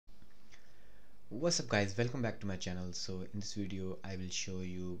What's up guys, welcome back to my channel. So in this video I will show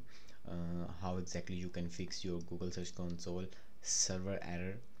you how exactly you can fix your Google Search Console server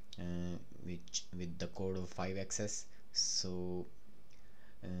error which with the code of 5xs. So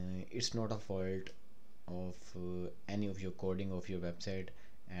it's not a fault of any of your coding of your website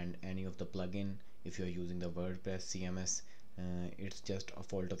and any of the plugin. If you're using the WordPress CMS, it's just a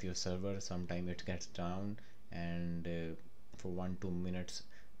fault of your server. Sometime it gets down and for 1-2 minutes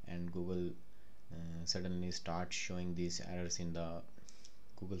and Google suddenly start showing these errors in the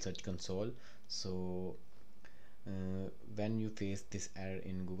Google Search Console. So when you face this error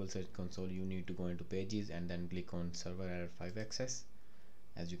in Google Search Console, you need to go into pages and then click on server error 5xs,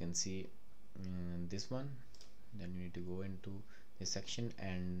 as you can see this one. Then you need to go into this section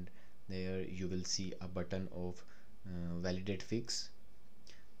and there you will see a button of validate fix,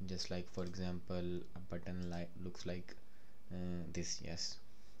 just like for example a button like looks like this. Yes,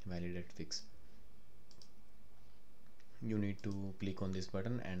 validate fix. You need to click on this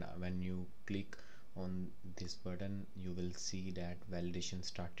button, and when you click on this button you will see that validation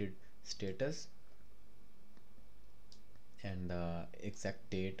started status and the exact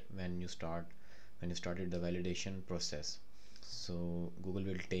date when you started the validation process. So Google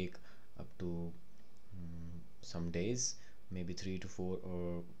will take up to some days, maybe 3 to 4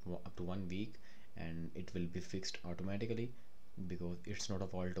 or up to 1 week, and it will be fixed automatically because it's not a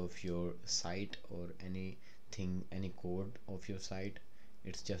fault of your site or anything, any code of your site.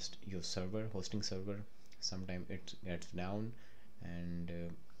 It's just your server, hosting server. Sometimes it gets down and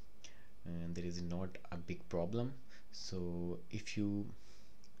there is not a big problem. So if you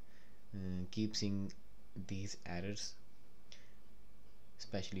keep seeing these errors,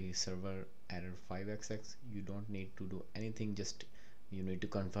 especially server error 5xx, you don't need to do anything. Just you need to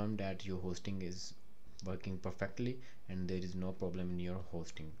confirm that your hosting is working perfectly and there is no problem in your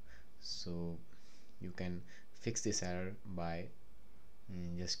hosting. So you can fix this error by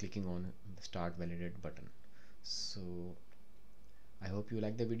just clicking on the start validate button. So I hope you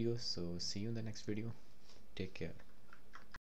like the video. So see you in the next video. Take care.